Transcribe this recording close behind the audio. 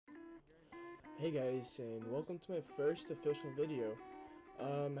Hey guys, and welcome to my first official video.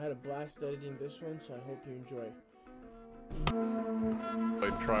 I had a blast editing this one, so I hope you enjoy.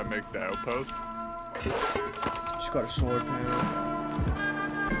 Like try and make the outpost. Just got a sword panel.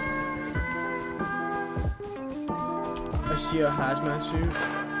 I see a hazmat suit.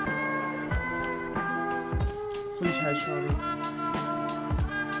 Please headshot me.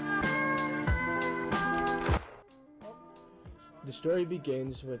 The story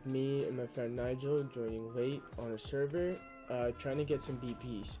begins with me and my friend Nigel joining late on a server, trying to get some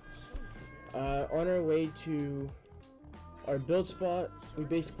BPs. On our way to our build spot, we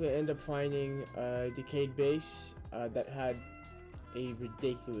basically end up finding a decayed base that had a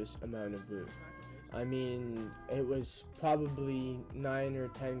ridiculous amount of loot. I mean, it was probably 9 or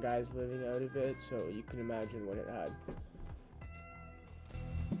 10 guys living out of it, so you can imagine what it had.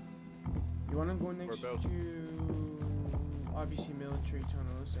 You want to go next to... obviously military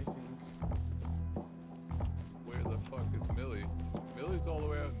tunnels, I think. Where the fuck is Millie? Millie's all the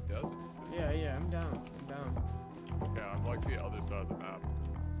way out in the desert. Yeah, I'm down. Okay, I'm like the other side of the map.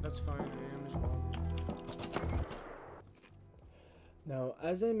 That's fine, I am as well. Now,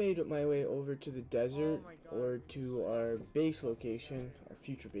 as I made my way over to the desert, or to our base location, our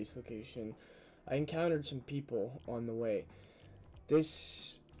future base location, I encountered some people on the way.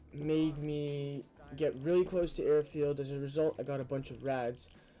 This made me get really close to airfield. As a result, I got a bunch of rads,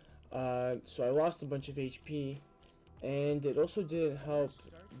 so I lost a bunch of HP, and it also didn't help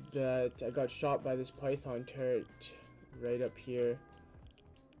that I got shot by this python turret right up here.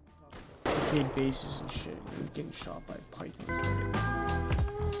 Decayed bases and shit. I'm getting shot by a python turret.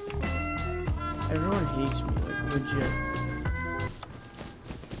 Everyone hates me, like legit.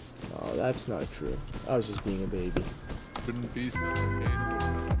 Oh, that's not true. I was just being a baby. Couldn't be so hateable.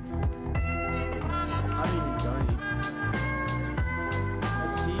 I haven't even done it. I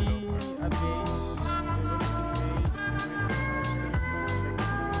see a base. It looks decayed.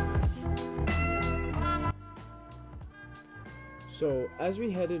 So, as we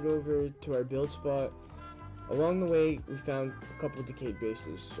headed over to our build spot, along the way we found a couple decayed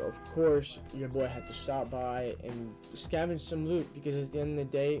bases. So, of course, your boy had to stop by and scavenge some loot, because at the end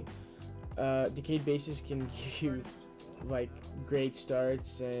of the day, decayed bases can give you like great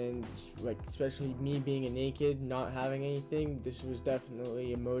starts, and like especially me being a naked, not having anything, this was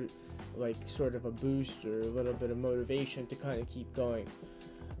definitely a sort of a boost or a little bit of motivation to kind of keep going.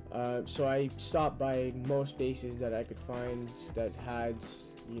 So I stopped by most bases that I could find that had,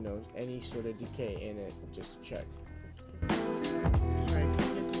 you know, any sort of decay in it, just to check.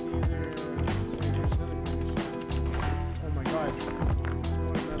 Oh my god.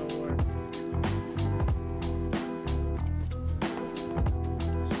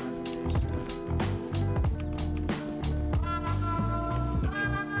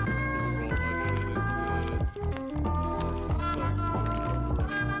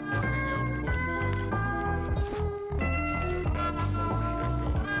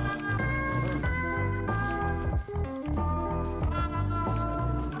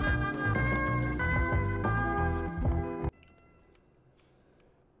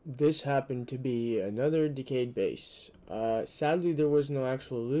 This happened to be another decayed base. Sadly, there was no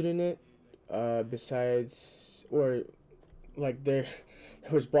actual loot in it, besides, or like there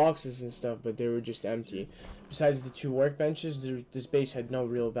was boxes and stuff, but they were just empty. Besides the 2 workbenches, this base had no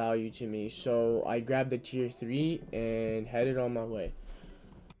real value to me, so I grabbed the tier 3 and headed on my way.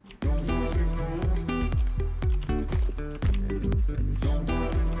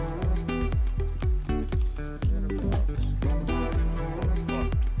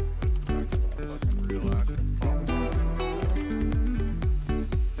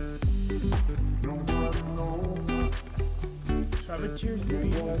 Tier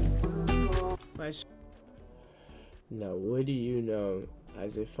 3. Nice. Now, what do you know?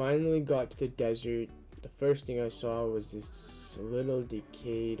 As I finally got to the desert, the first thing I saw was this little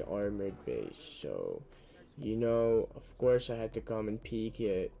decayed armored base. So, you know, of course I had to come and peek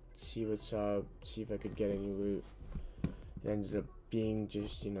it, see what's up, see if I could get any loot. It ended up being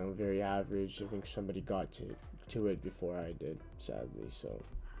just, you know, very average. I think somebody got to it before I did, sadly, so.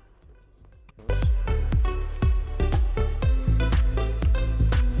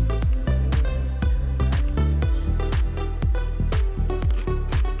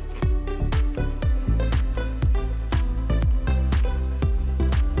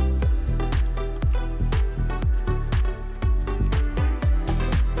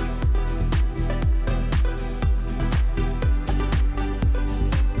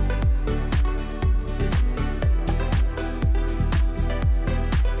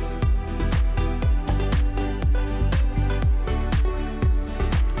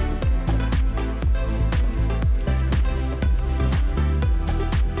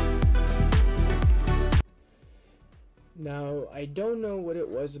 I don't know what it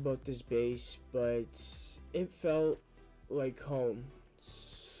was about this base, but it felt like home,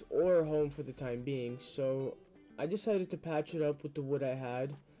 or home for the time being. So I decided to patch it up with the wood I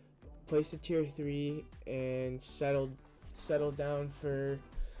had, place a tier 3, and settle down for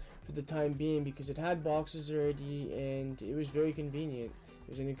the time being, because it had boxes already and it was very convenient. It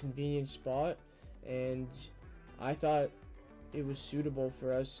was in a convenient spot, and I thought it was suitable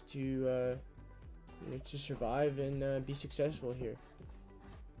for us to survive and be successful here.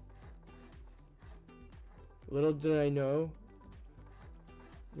 Little did I know,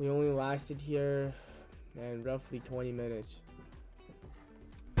 we only lasted here, man, roughly 20 minutes.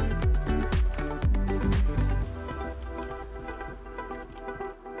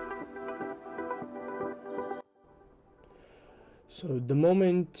 So the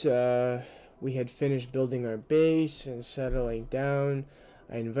moment we had finished building our base and settling down,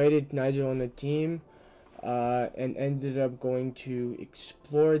 I invited Nigel on the team and ended up going to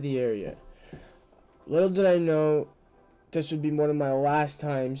explore the area. Little did I know this would be one of my last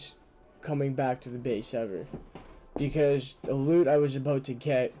times coming back to the base ever, because the loot I was about to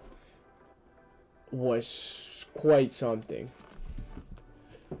get was quite something.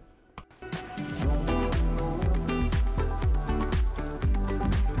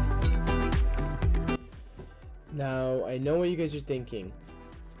 Now, I know what you guys are thinking.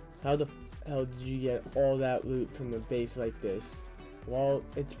 How the hell did you get all that loot from a base like this? Well,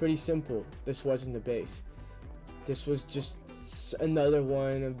 it's pretty simple. This wasn't the base. This was just another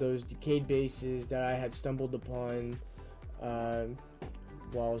one of those decayed bases that I had stumbled upon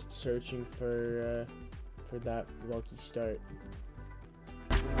while searching for that lucky start.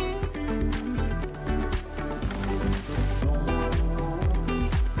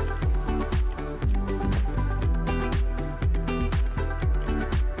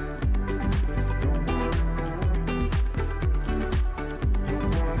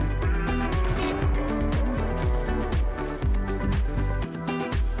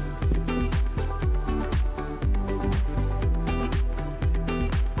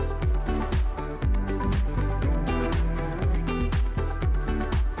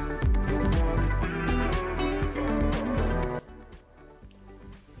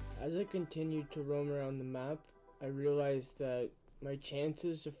 As I continued to roam around the map, I realized that my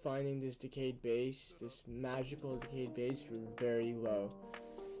chances of finding this decayed base, this magical decayed base, were very low.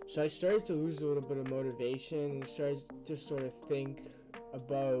 So I started to lose a little bit of motivation and started to sort of think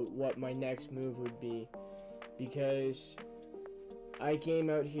about what my next move would be, because I came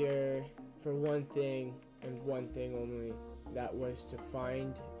out here for one thing and one thing only. That was to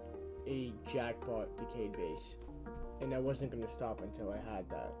find a jackpot decayed base. And I wasn't going to stop until I had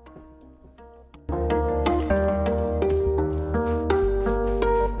that.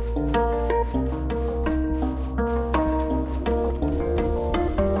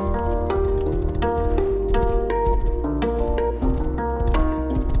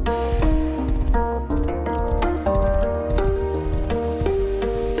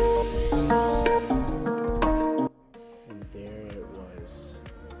 And there it was,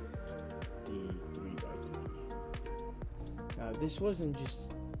 the 3x3. Now this wasn't just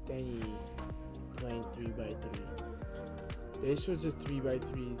any plain 3x3. This was a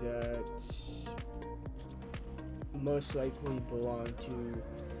 3x3 that most likely belonged to,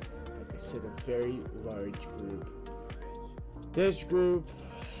 like I said, a very large group. This group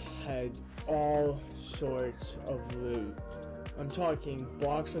had all sorts of loot. I'm talking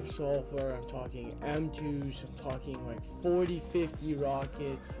box of sulfur, I'm talking M2s, I'm talking like 40, 50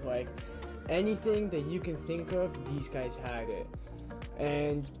 rockets, like anything that you can think of, these guys had it.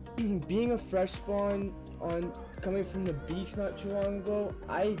 And being a fresh spawn on coming from the beach not too long ago,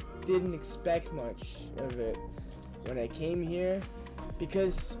 I didn't expect much of it when I came here,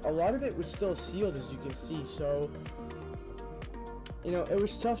 because a lot of it was still sealed, as you can see. So you know, it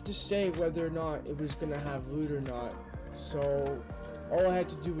was tough to say whether or not it was gonna have loot or not. So all I had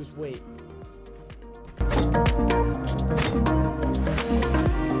to do was wait.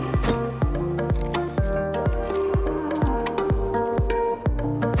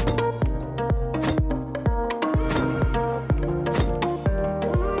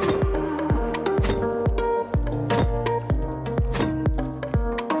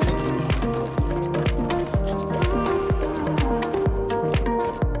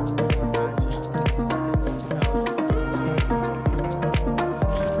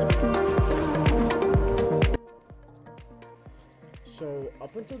 So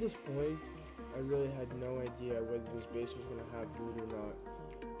up until this point, I really had no idea whether this base was going to have loot or not,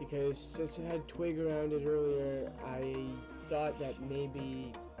 because since it had twig around it earlier, I thought that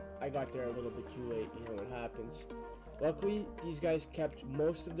maybe I got there a little bit too late. You know what happens. Luckily, these guys kept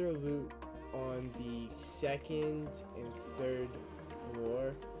most of their loot on the second and third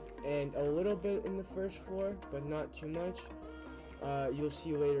floor, and a little bit in the first floor, but not too much. You'll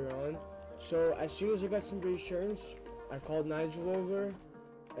see later on. So as soon as I got some reassurance, I called Nigel over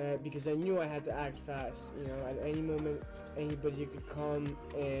because I knew I had to act fast. You know, at any moment, anybody could come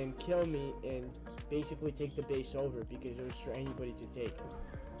and kill me and basically take the base over because it was for anybody to take.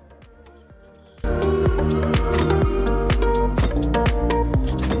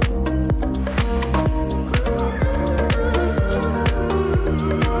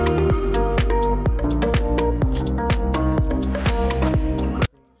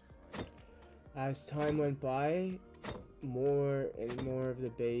 As time went by, more and more of the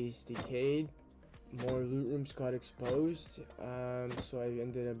base decayed, more loot rooms got exposed, so I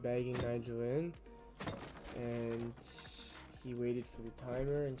ended up bagging Nigel in, and he waited for the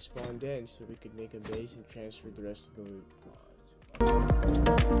timer and spawned in so we could make a base and transfer the rest of the loot.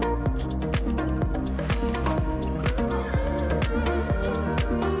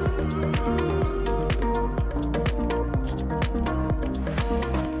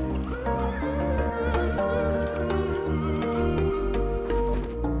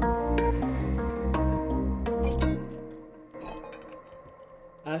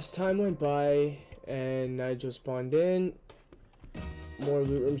 As time went by and Nigel spawned in, more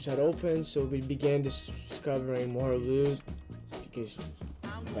loot rooms had opened, so we began discovering more loot because,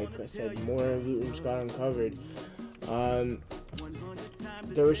 like I said, more loot rooms got uncovered.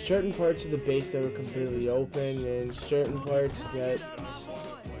 There were certain parts of the base that were completely open and certain parts that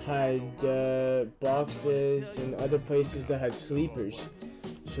had boxes and other places that had sleepers.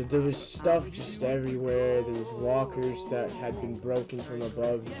 So there was stuff just everywhere. There was lockers that had been broken from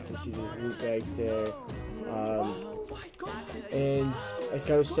above. You can see there's loot bags there. And like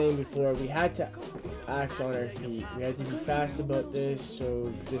I was saying before, we had to act on our feet. We had to be fast about this,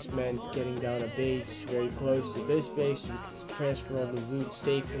 so this meant getting down a base very close to this base so we could transfer all the loot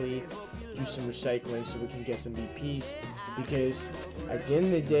safely, do some recycling so we can get some BPs, because at the end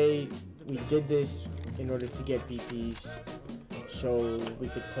of the day, we did this in order to get BPs so we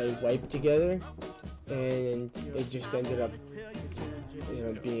could play wipe together, and it just ended up, you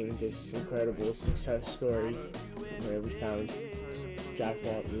know, being this incredible success story where we found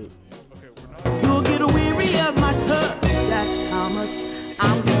jackpot loot. You'll get weary of my touch. That's how much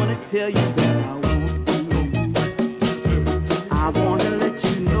I'm gonna tell you that I want you. I wanna let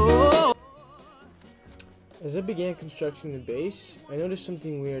you know. As I began constructing the base, I noticed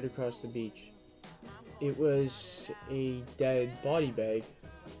something weird across the beach. It was a dead body bag,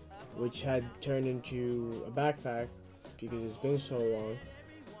 which had turned into a backpack because it's been so long.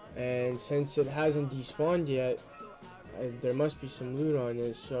 And since it hasn't despawned yet, there must be some loot on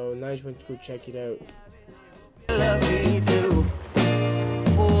it, so Nige went to go check it out. Love me too.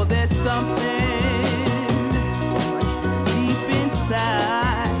 Oh, there's something deep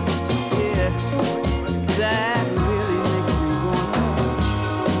inside, yeah, that really makes me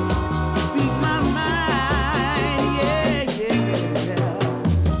wanna speak my mind, yeah.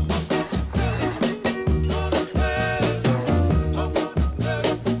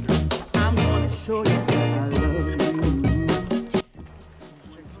 I'm gonna show you.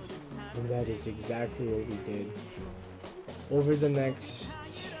 That is exactly what we did. Over the next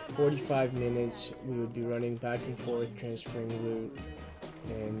 45 minutes, we would be running back and forth, transferring loot,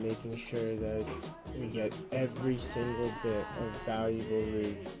 and making sure that we get every single bit of valuable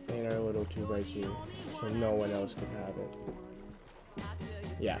loot in our little 2x2, so no one else could have it.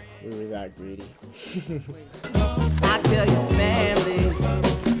 Yeah, we were that greedy. I tell your family,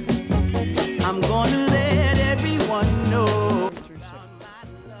 I'm gonna let everyone know.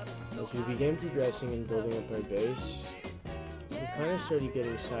 As we began progressing and building up our base, we kind of started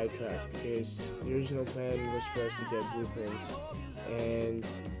getting sidetracked because the original plan was for us to get blueprints, and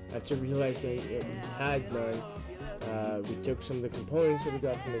after realizing that we had none, we took some of the components that we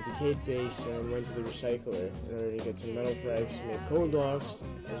got from the decayed base and went to the recycler in order to get some metal frags to make code blocks,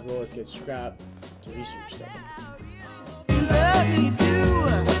 as well as get scrap to research stuff. Love me too.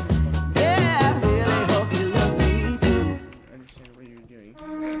 Yeah, I really hope you love me too. I understand what you're doing.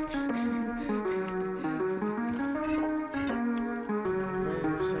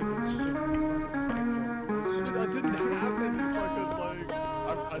 That didn't happen, you fucking,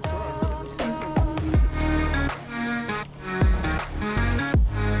 like, I swear I put the second.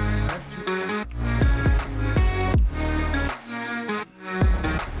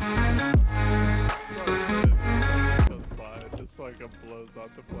 Comes by, it just fucking blows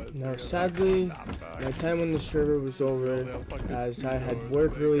Now, sadly, my time on the server was over, as I had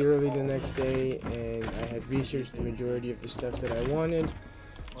work really early the next day, and I had researched the majority of the stuff that I wanted.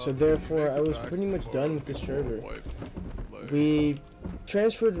 So therefore, I was pretty much done with the server. We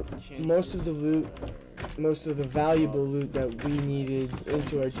transferred most of the loot, most of the valuable loot that we needed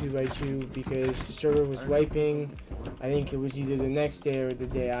into our 2x2 because the server was wiping. I think it was either the next day or the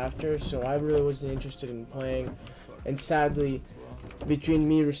day after, so I really wasn't interested in playing. And sadly, between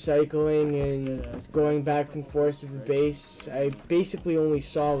me recycling and going back and forth to the base, I basically only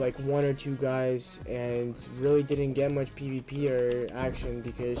saw like 1 or 2 guys and really didn't get much PvP or action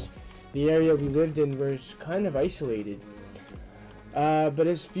because the area we lived in was kind of isolated. But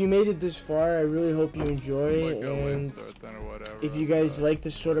if you made it this far, I really hope you enjoy, and if you guys like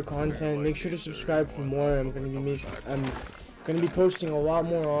this sort of content, make sure to subscribe for more. I'm gonna be posting a lot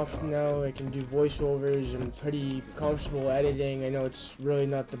more often now. I can do voiceovers. I'm pretty comfortable editing. I know it's really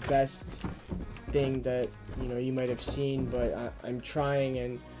not the best thing that you might have seen, but I'm trying,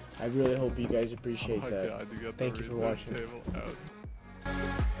 and I really hope you guys appreciate that. Thank you for watching.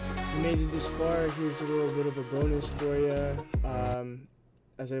 If you made it this far, here's a little bit of a bonus for you.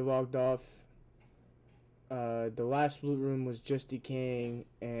 As I logged off, the last loot room was just decaying,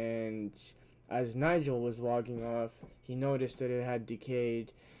 and as Nigel was logging off, he noticed that it had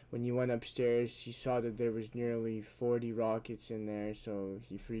decayed. When he went upstairs, he saw that there was nearly 40 rockets in there, so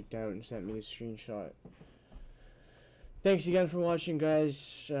he freaked out and sent me the screenshot. Thanks again for watching,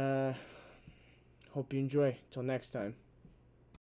 guys. Hope you enjoy. Till next time.